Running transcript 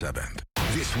7th.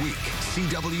 This week,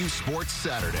 CW Sports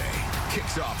Saturday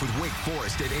kicks off with Wake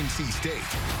Forest at NC State,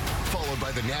 followed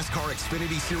by the NASCAR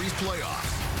Xfinity Series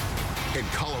playoffs, and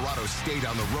Colorado State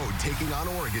on the road taking on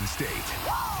Oregon State.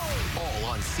 Whoa!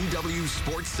 All on CW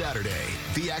Sports Saturday.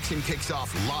 The action kicks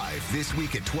off live this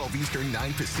week at 12 Eastern,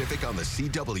 9 Pacific on the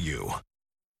CW.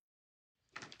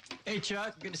 Hey,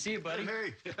 Chuck. Good to see you, buddy.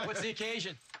 Hey. What's the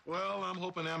occasion? Well, I'm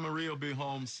hoping Anne-Marie will be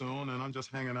home soon, and I'm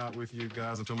just hanging out with you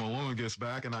guys until my woman gets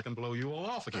back and I can blow you all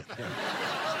off again.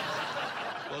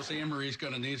 Well, see, Anne-Marie's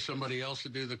going to need somebody else to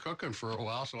do the cooking for a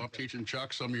while, so I'm teaching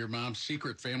Chuck some of your mom's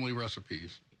secret family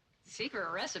recipes.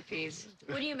 Secret recipes?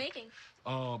 What are you making?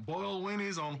 Boiled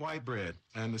weenies on white bread.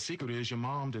 And the secret is your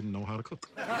mom didn't know how to cook.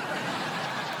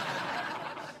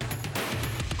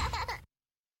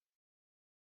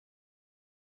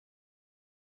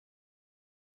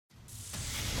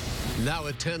 Now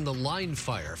at 10, the line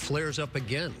fire flares up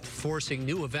again, forcing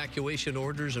new evacuation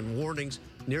orders and warnings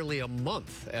nearly a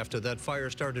month after that fire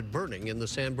started burning in the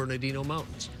San Bernardino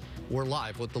Mountains. We're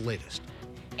live with the latest.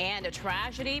 And a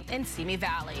tragedy in Simi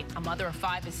Valley. A mother of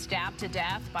 5 is stabbed to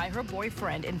death by her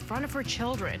boyfriend in front of her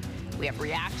children. We have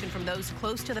reaction from those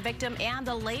close to the victim and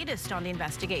the latest on the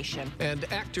investigation. And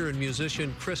actor and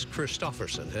musician Kris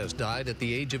Kristofferson has died at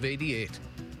the age of 88.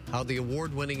 How the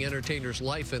award-winning entertainer's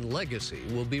life and legacy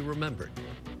will be remembered.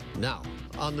 Now,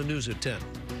 on the news at 10.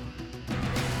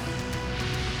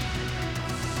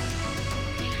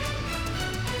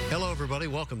 Hello, everybody.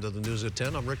 Welcome to the news at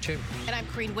 10. I'm Rick Chambers. And I'm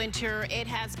Corrine Winter. It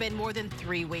has been more than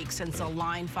 3 weeks since a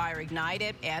line fire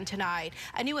ignited, and tonight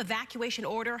a new evacuation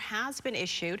order has been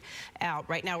issued.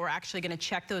 Right now, we're actually going to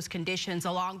check those conditions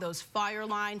along those fire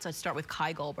lines. Let's start with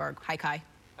Kai Goldberg. Hi, Kai.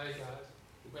 Hi, guys.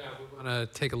 Yeah, we want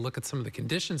to take a look at some of the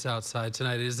conditions outside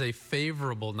tonight. It is a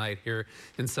favorable night here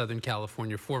in Southern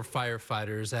California for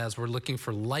firefighters as we're looking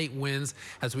for light winds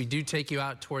as we do take you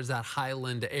out towards that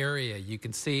highland area. You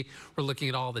can see we're looking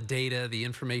at all the data, the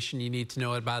information you need to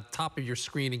know about the top of your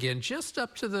screen again, just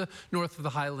up to the north of the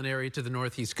highland area to the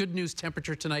northeast. Good news,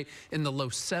 temperature tonight in the low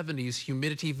 70s,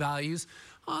 humidity values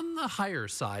on the higher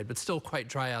side, but still quite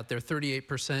dry out there,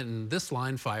 38%. And this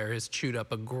line fire has chewed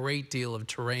up a great deal of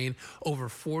terrain, over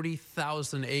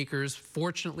 40,000 acres.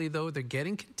 Fortunately, though, they're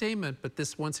getting containment, but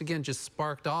this once again just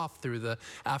sparked off through the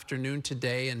afternoon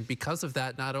today. And because of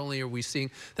that, not only are we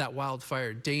seeing that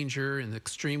wildfire danger and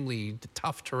extremely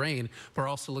tough terrain, but we're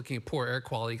also looking at poor air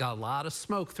quality. Got a lot of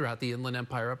smoke throughout the Inland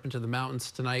Empire up into the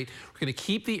mountains tonight. We're going to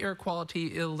keep the air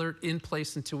quality alert in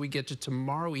place until we get to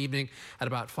tomorrow evening at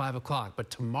about 5 o'clock. But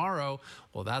tomorrow,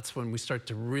 well, that's when we start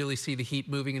to really see the heat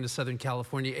moving into Southern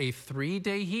California. A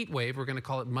 3-day heat wave. We're going to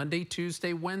call it Monday,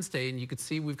 Tuesday, Wednesday. And you can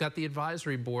see we've got the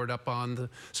advisory board up on the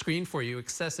screen for you.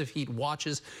 Excessive heat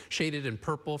watches shaded in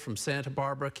purple from Santa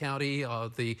Barbara County,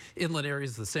 the inland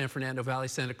areas of the San Fernando Valley,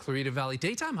 Santa Clarita Valley.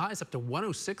 Daytime highs up to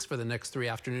 106 for the next 3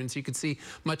 afternoons. You can see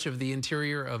much of the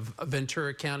interior of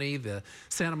Ventura County, the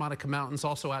Santa Monica Mountains,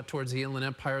 also out towards the Inland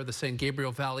Empire, the San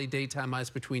Gabriel Valley. Daytime highs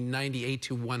between 98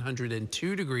 to 102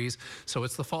 degrees. So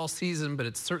it's the fall season, but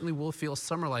it certainly will feel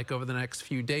summer-like over the next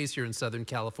few days here in Southern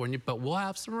California. But we'll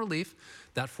have some relief.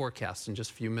 That forecast in just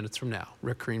a few minutes from now.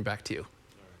 Rick Green, back to you.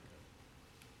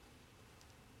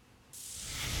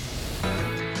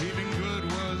 Feeling good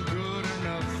was good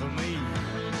enough for me.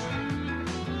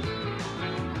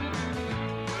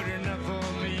 Good enough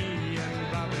for me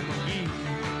and Bobby McGee.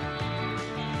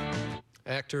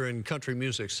 Actor and country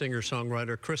music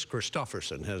singer-songwriter Kris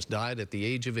Kristofferson has died at the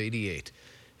age of 88.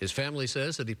 His family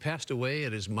says that he passed away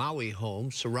at his Maui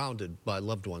home, surrounded by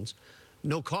loved ones.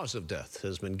 No cause of death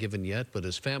has been given yet, but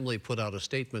his family put out a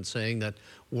statement saying that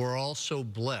we're all so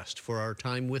blessed for our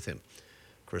time with him.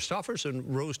 Kristofferson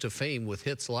rose to fame with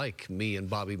hits like Me and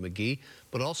Bobby McGee,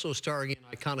 but also starring in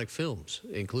iconic films,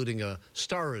 including A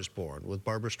Star is Born with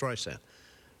Barbra Streisand.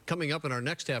 Coming up in our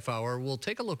next half hour, we'll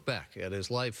take a look back at his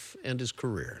life and his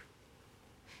career.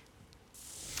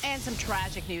 And some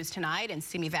tragic news tonight in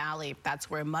Simi Valley.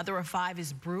 That's where a mother of 5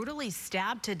 is brutally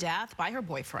stabbed to death by her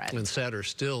boyfriend. And sadder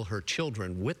still, her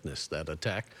children witnessed that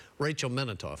attack. Rachel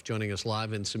Menitoff joining us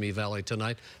live in Simi Valley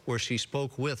tonight, where she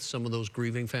spoke with some of those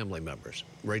grieving family members.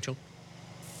 Rachel?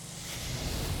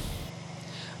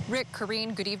 Rick,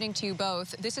 Corrine, good evening to you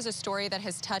both. This is a story that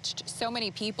has touched so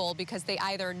many people because they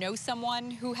either know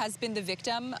someone who has been the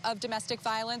victim of domestic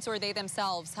violence or they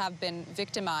themselves have been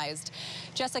victimized.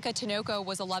 Jessica Tinoco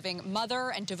was a loving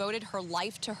mother and devoted her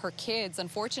life to her kids.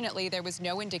 Unfortunately, there was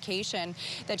no indication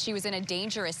that she was in a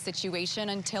dangerous situation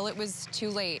until it was too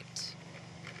late.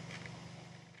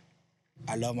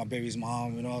 I love my baby's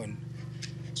mom, you know, and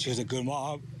she was a good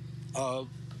mom.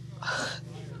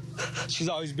 She's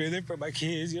always been there for my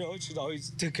kids, you know. She's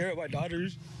always took care of my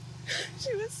daughters.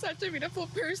 She was such a beautiful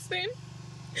person,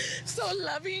 so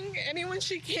loving anyone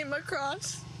she came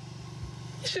across.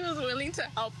 She was willing to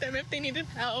help them if they needed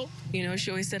help. You know, she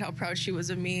always said how proud she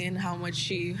was of me and how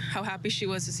happy she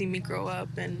was to see me grow up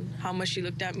and how much she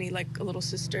looked at me like a little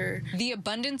sister. The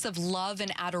abundance of love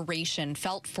and adoration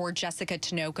felt for Jessica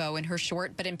Tinoco in her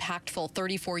short but impactful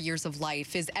 34 years of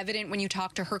life is evident when you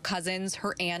talk to her cousins,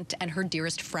 her aunt, and her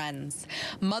dearest friends.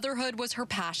 Motherhood was her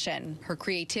passion, her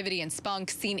creativity and spunk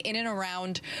seen in and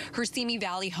around her Simi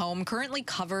Valley home, currently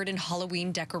covered in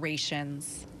Halloween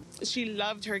decorations. She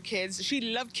loved her kids. She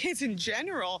loved kids in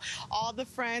general. All the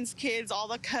friends, kids, all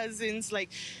the cousins.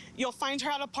 Like, you'll find her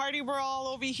at a party. We're all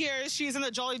over here. She's in a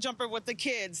jolly jumper with the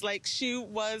kids. Like, she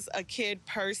was a kid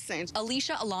person.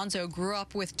 Alicia Alonso grew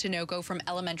up with Tinoco from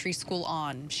elementary school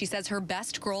on. She says her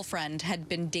best girlfriend had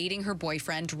been dating her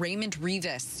boyfriend, Raymond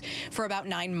Rivas, for about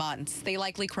 9 months. They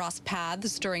likely crossed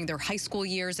paths during their high school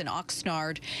years in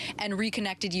Oxnard and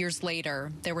reconnected years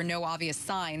later. There were no obvious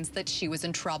signs that she was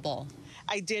in trouble.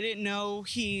 I didn't know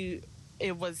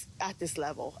it was at this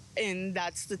level. And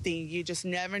that's the thing. You just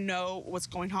never know what's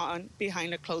going on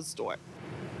behind a closed door.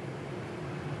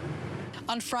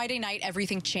 On Friday night,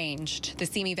 everything changed. The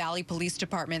Simi Valley Police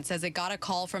Department says it got a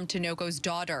call from Tinoco's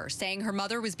daughter saying her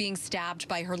mother was being stabbed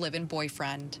by her live-in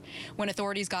boyfriend. When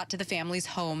authorities got to the family's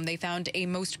home, they found a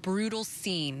most brutal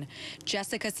scene.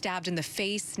 Jessica stabbed in the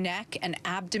face, neck, and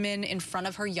abdomen in front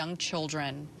of her young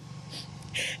children.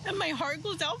 And my heart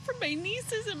goes out for my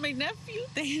nieces and my nephew.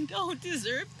 They don't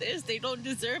deserve this. They don't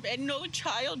deserve, and no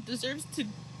child deserves to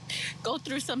go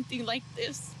through something like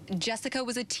this. Jessica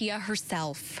was a Tia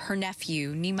herself. Her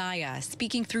nephew, Nimaya,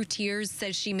 speaking through tears,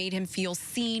 says she made him feel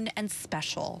seen and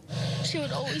special. She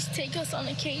would always take us on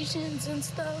occasions and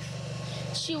stuff.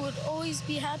 She would always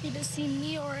be happy to see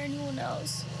me or anyone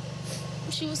else.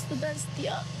 She was the best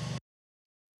Tia.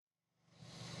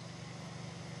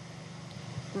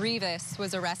 Rivas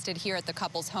was arrested here at the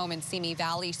couple's home in Simi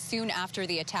Valley soon after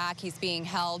the attack. He's being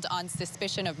held on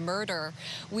suspicion of murder.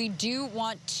 We do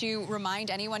want to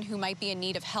remind anyone who might be in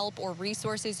need of help or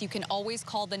resources, you can always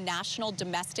call the National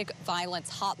Domestic Violence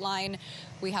Hotline.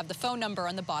 We have the phone number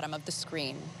on the bottom of the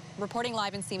screen. Reporting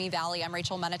live in Simi Valley, I'm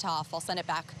Rachel Menitoff. I'll send it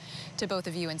back to both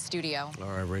of you in studio. All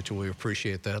right, Rachel, we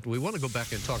appreciate that. We want to go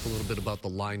back and talk a little bit about the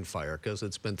line fire because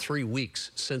it's been 3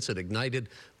 weeks since it ignited,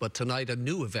 but tonight a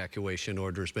new evacuation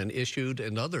order has been issued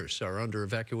and others are under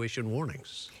evacuation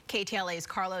warnings. KTLA's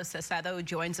Carlos Acedo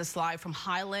joins us live from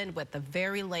Highland with the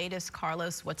very latest.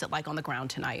 Carlos, what's it like on the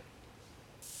ground tonight?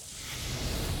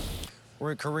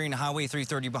 We're at Korean Highway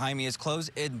 330 behind me is closed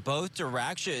in both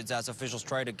directions as officials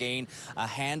try to gain a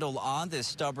handle on this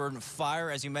stubborn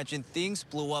fire. As you mentioned, things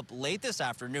blew up late this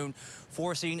afternoon,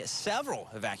 forcing several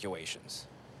evacuations.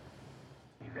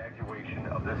 Evacuation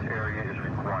of this area is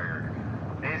required.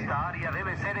 Esta área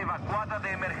debe ser evacuada de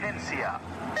emergencia.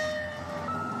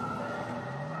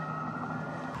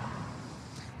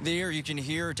 There you can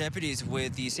hear deputies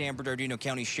with the San Bernardino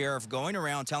County Sheriff going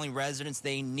around telling residents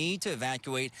they need to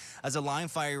evacuate as a line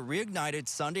fire reignited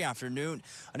Sunday afternoon.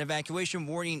 An evacuation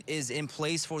warning is in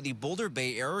place for the Boulder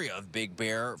Bay area of Big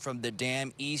Bear from the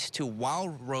dam east to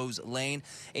Wild Rose Lane.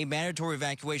 A mandatory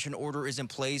evacuation order is in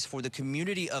place for the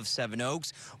community of Seven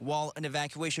Oaks, while an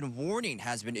evacuation warning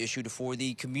has been issued for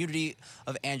the community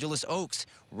of Angeles Oaks.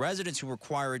 Residents who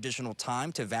require additional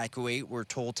time to evacuate were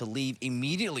told to leave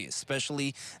immediately,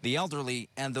 especially the elderly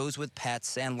and those with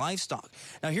pets and livestock.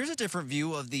 Now, here's a different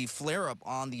view of the flare-up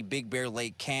on the Big Bear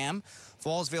Lake Cam.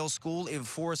 Fallsvale School in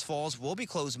Forest Falls will be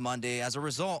closed Monday. As a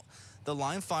result, the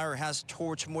line fire has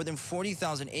torched more than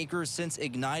 40,000 acres since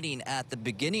igniting at the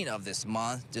beginning of this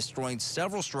month, destroying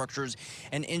several structures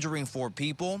and injuring 4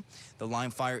 people. The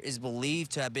line fire is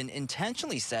believed to have been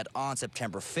intentionally set on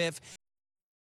September 5th.